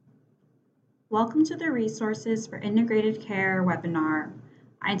Welcome to the Resources for Integrated Care webinar,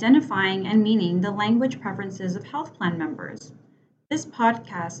 Identifying and Meaning the Language Preferences of Health Plan Members. This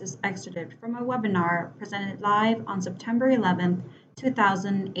podcast is excerpted from a webinar presented live on September 11th,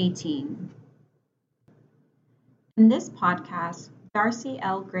 2018. In this podcast, Darcy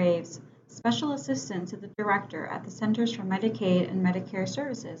L. Graves, Special Assistant to the Director at the Centers for Medicaid and Medicare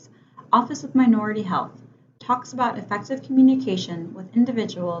Services, Office of Minority Health, talks about effective communication with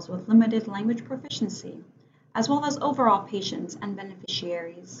individuals with limited language proficiency, as well as overall patients and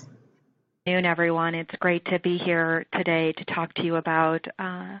beneficiaries. Good afternoon, everyone. It's great to be here today to talk to you about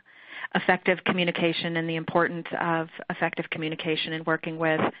effective communication and the importance of effective communication in working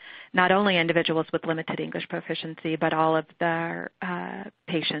with not only individuals with limited English proficiency, but all of their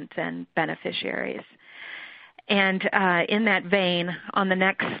patients and beneficiaries. And in that vein, on the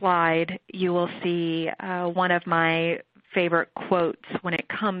next slide, you will see one of my favorite quotes when it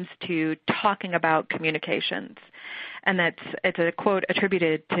comes to talking about communications. And it's a quote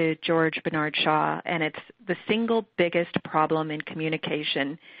attributed to George Bernard Shaw, and it's the single biggest problem in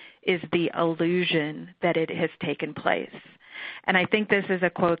communication is the illusion that it has taken place. And I think this is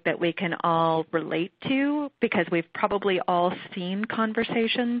a quote that we can all relate to because we've probably all seen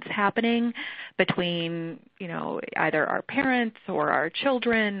conversations happening between, either our parents or our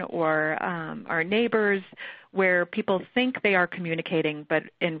children or our neighbors where people think they are communicating, but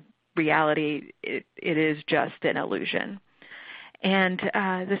in reality, it is just an illusion. And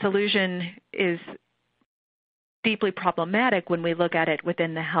this illusion is deeply problematic when we look at it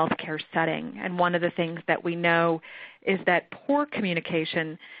within the healthcare setting. And one of the things that we know is that poor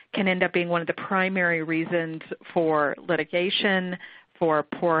communication can end up being one of the primary reasons for litigation, for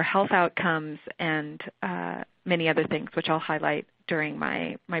poor health outcomes, and many other things, which I'll highlight during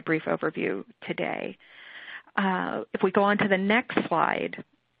my brief overview today. If we go on to the next slide,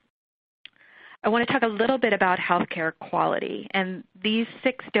 I want to talk a little bit about healthcare quality. And these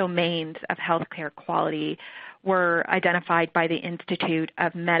 6 domains of healthcare quality were identified by the Institute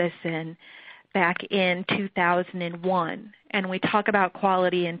of Medicine back in 2001. And we talk about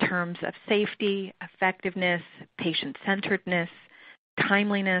quality in terms of safety, effectiveness, patient-centeredness,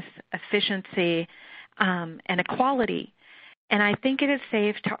 timeliness, efficiency, and equality. And I think it is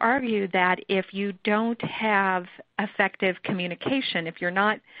safe to argue that if you don't have effective communication, if you're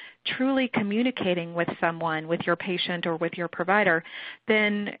not truly communicating with someone, with your patient or with your provider,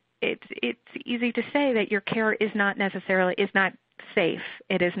 then it's easy to say that your care is not safe.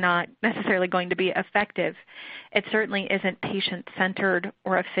 It is not necessarily going to be effective. It certainly isn't patient-centered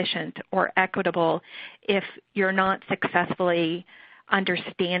or efficient or equitable if you're not successfully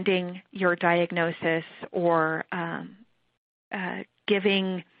understanding your diagnosis or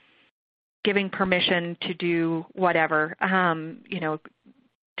giving permission to do whatever,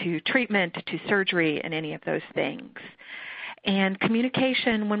 to treatment, to surgery, and any of those things. And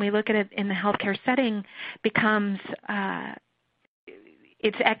communication, when we look at it in the healthcare setting, becomes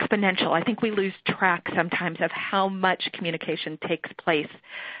it's exponential. I think we lose track sometimes of how much communication takes place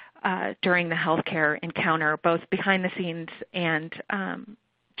during the healthcare encounter, both behind the scenes and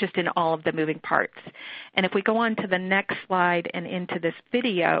just in all of the moving parts. And if we go on to the next slide and into this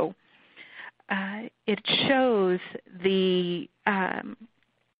video, it shows the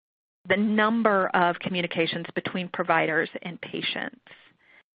number of communications between providers and patients.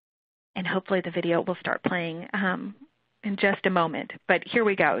 And hopefully the video will start playing in just a moment. But here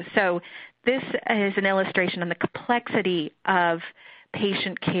we go. So this is an illustration on the complexity of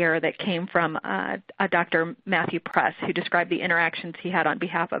patient care that came from Dr. Matthew Press, who described the interactions he had on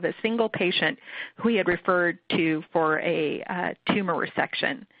behalf of a single patient who he had referred to for a tumor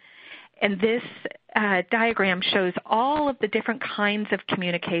resection. And this diagram shows all of the different kinds of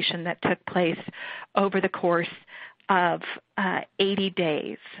communication that took place over the course of 80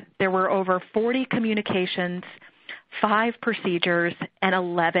 days. There were over 40 communications, 5 procedures, and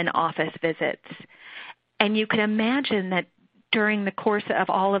 11 office visits. And you can imagine that during the course of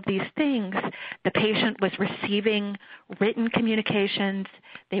all of these things, the patient was receiving written communications,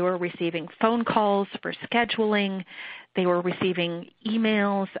 they were receiving phone calls for scheduling, they were receiving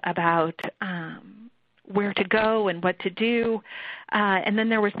emails about where to go and what to do, and then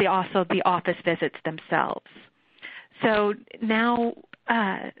there was also the office visits themselves. So now,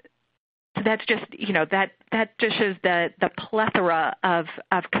 so that's just, that just shows the plethora of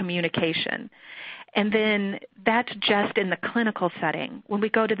communication. And then that's just in the clinical setting. When we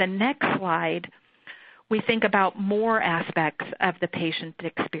go to the next slide, we think about more aspects of the patient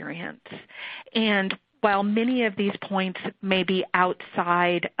experience. And while many of these points may be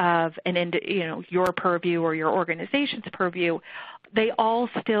outside of your purview or your organization's purview, they all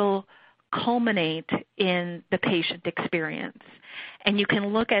still culminate in the patient experience. And you can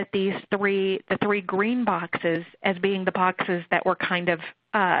look at the three green boxes as being the boxes that were kind of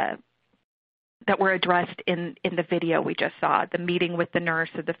that were addressed in the video we just saw, the meeting with the nurse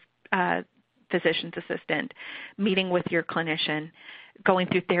or the physician's assistant, meeting with your clinician, going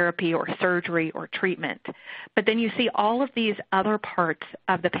through therapy or surgery or treatment. But then you see all of these other parts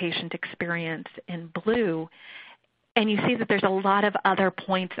of the patient experience in blue, and you see that there's a lot of other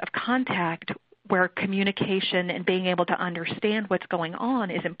points of contact where communication and being able to understand what's going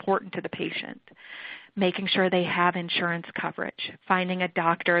on is important to the patient. Making sure they have insurance coverage, finding a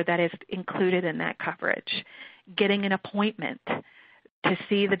doctor that is included in that coverage, getting an appointment to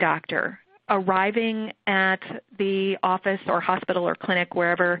see the doctor, arriving at the office or hospital or clinic,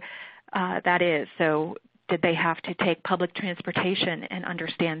 wherever that is. So did they have to take public transportation and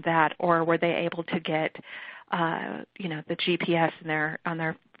understand that, or were they able to get the GPS on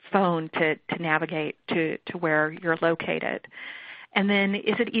their phone to navigate to where you're located? And then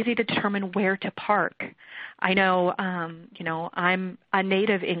is it easy to determine where to park? I know, I'm a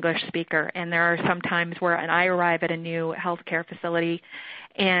native English speaker, and there are some times where I arrive at a new healthcare facility,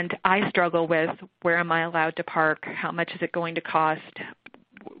 and I struggle with where am I allowed to park? How much is it going to cost?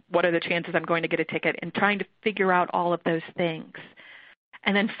 What are the chances I'm going to get a ticket? And trying to figure out all of those things.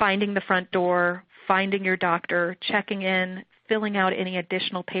 And then finding the front door, finding your doctor, checking in, filling out any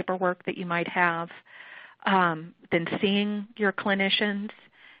additional paperwork that you might have. Then seeing your clinicians,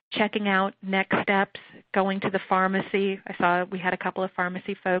 checking out next steps, going to the pharmacy. I saw we had a couple of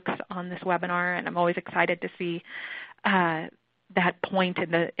pharmacy folks on this webinar, and I'm always excited to see that point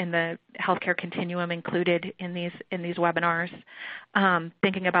in the healthcare continuum included in these webinars.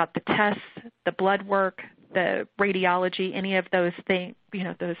 Thinking about the tests, the blood work, the radiology, any of those things,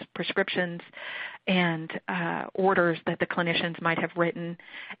 those prescriptions and orders that the clinicians might have written,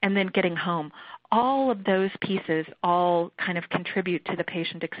 and then getting home. All of those pieces all kind of contribute to the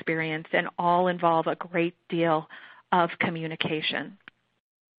patient experience and all involve a great deal of communication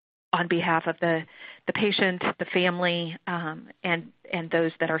on behalf of the patient, the family, and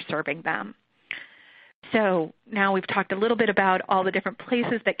those that are serving them. So now we've talked a little bit about all the different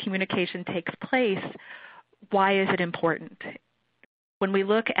places that communication takes place. Why is it important? When we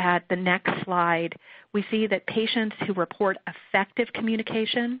look at the next slide, we see that patients who report effective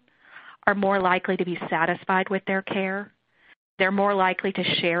communication are more likely to be satisfied with their care. They're more likely to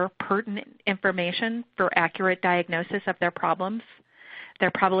share pertinent information for accurate diagnosis of their problems.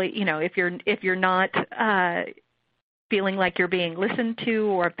 They're probably, if you're not feeling like you're being listened to,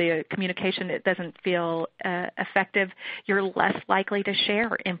 or if the communication doesn't feel effective, you're less likely to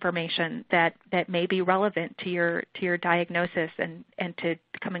share information that may be relevant to your diagnosis and to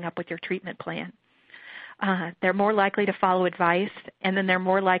coming up with your treatment plan. They're more likely to follow advice, and then they're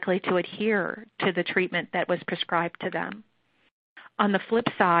more likely to adhere to the treatment that was prescribed to them. On the flip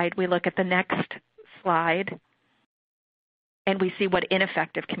side, we look at the next slide, and we see what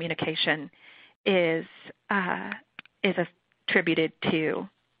ineffective communication is attributed to.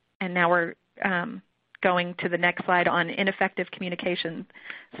 And now we're going to the next slide on ineffective communication,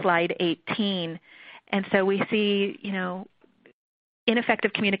 slide 18. And so we see,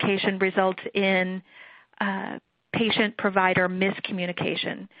 ineffective communication results in patient-provider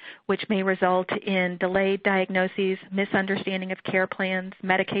miscommunication, which may result in delayed diagnoses, misunderstanding of care plans,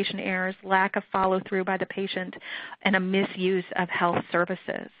 medication errors, lack of follow-through by the patient, and a misuse of health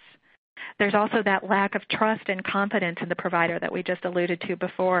services. There's also that lack of trust and confidence in the provider that we just alluded to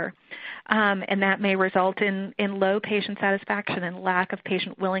before, and that may result in low patient satisfaction and lack of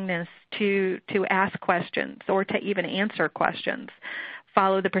patient willingness to ask questions or to even answer questions,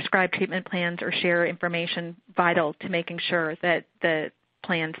 follow the prescribed treatment plans, or share information vital to making sure that the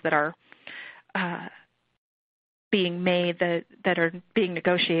plans that are being made, that are being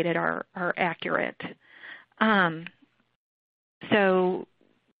negotiated, are accurate. So,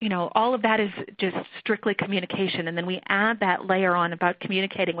 all of that is just strictly communication, and then we add that layer on about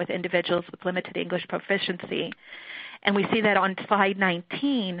communicating with individuals with limited English proficiency. And we see that on slide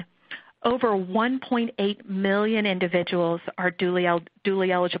 19, over 1.8 million individuals are duly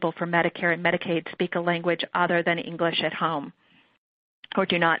eligible for Medicare and Medicaid speak a language other than English at home or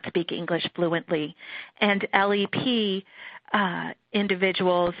do not speak English fluently. And LEP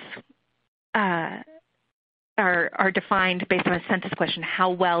individuals are defined based on a census question: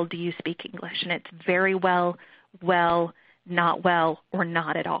 how well do you speak English? And it's very well, not well, or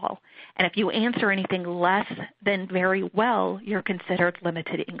not at all. And if you answer anything less than very well, you're considered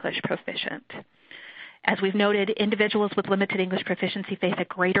limited English proficient. As we've noted, individuals with limited English proficiency face a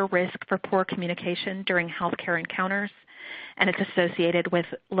greater risk for poor communication during healthcare encounters, and it's associated with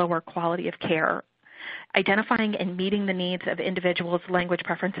lower quality of care. Identifying and meeting the needs of individuals' language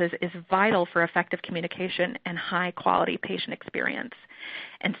preferences is vital for effective communication and high-quality patient experience.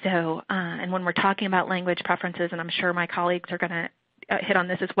 And so, and when we're talking about language preferences, and I'm sure my colleagues are going to hit on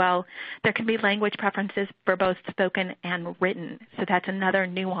this as well, there can be language preferences for both spoken and written. So that's another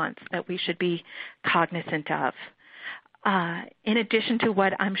nuance that we should be cognizant of. In addition to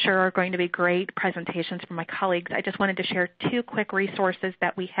what I'm sure are going to be great presentations from my colleagues, I just wanted to share two quick resources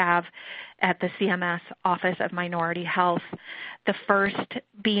that we have at the CMS Office of Minority Health. The first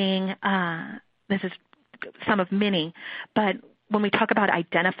being, this is some of many, but when we talk about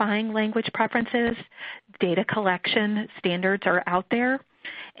identifying language preferences, data collection standards are out there.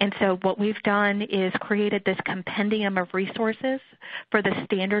 And so what we've done is created this compendium of resources for the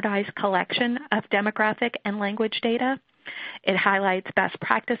standardized collection of demographic and language data. It highlights best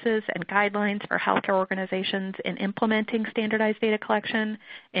practices and guidelines for healthcare organizations in implementing standardized data collection.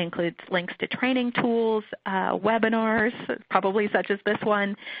 It includes links to training tools, webinars, probably such as this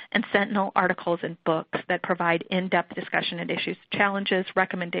one, and Sentinel articles and books that provide in-depth discussion and issues, challenges,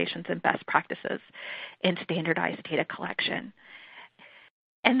 recommendations, and best practices in standardized data collection.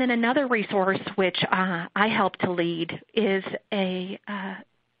 And then another resource which I help to lead is the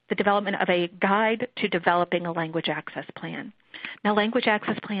development of a guide to developing a language access plan. Now, language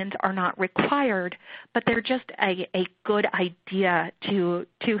access plans are not required, but they're just a good idea to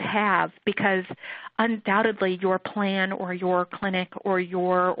have, because undoubtedly your plan or your clinic or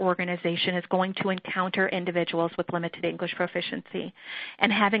your organization is going to encounter individuals with limited English proficiency.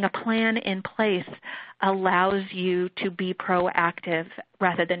 And having a plan in place allows you to be proactive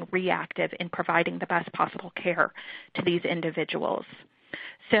rather than reactive in providing the best possible care to these individuals.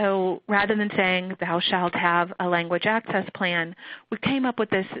 So rather than saying thou shalt have a language access plan, we came up with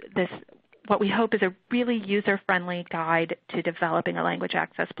this what we hope is a really user-friendly guide to developing a language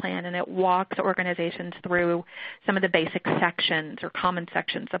access plan, and it walks organizations through some of the basic sections or common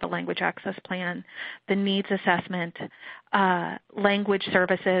sections of a language access plan: the needs assessment, language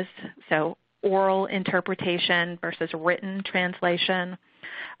services, so oral interpretation versus written translation,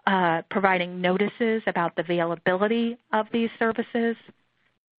 providing notices about the availability of these services,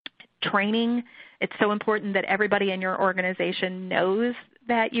 training. It's so important that everybody in your organization knows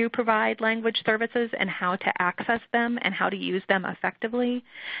that you provide language services and how to access them and how to use them effectively,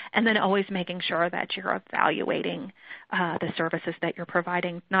 and then always making sure that you're evaluating the services that you're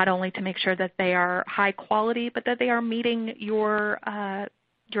providing, not only to make sure that they are high quality, but that they are meeting your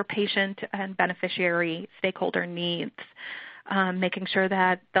patient and beneficiary stakeholder needs. Making sure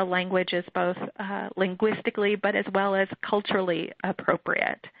that the language is both linguistically but as well as culturally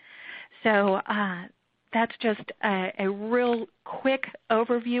appropriate. So that's just a real quick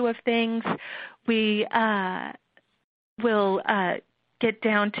overview of things. We will get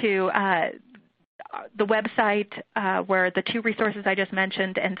down to the website where the two resources I just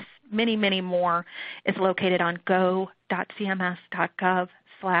mentioned and many, many more is located on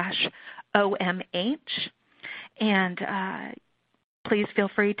go.cms.gov/OMH. And please feel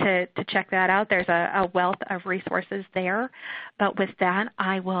free to check that out. There's a wealth of resources there. But with that,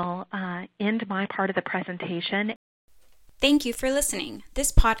 I will end my part of the presentation. Thank you for listening.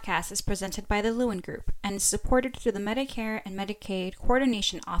 This podcast is presented by the Lewin Group and is supported through the Medicare and Medicaid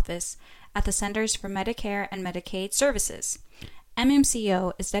Coordination Office at the Centers for Medicare and Medicaid Services.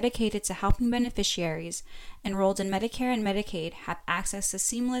 MMCO is dedicated to helping beneficiaries enrolled in Medicare and Medicaid have access to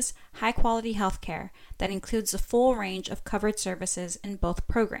seamless, high-quality health care that includes a full range of covered services in both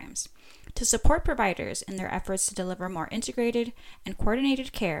programs. To support providers in their efforts to deliver more integrated and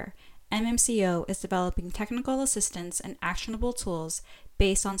coordinated care, MMCO is developing technical assistance and actionable tools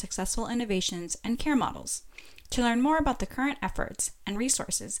based on successful innovations and care models. To learn more about the current efforts and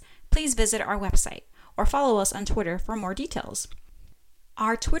resources, please visit our website or follow us on Twitter for more details.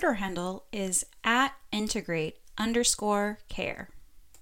 Our Twitter handle is @integrate_care.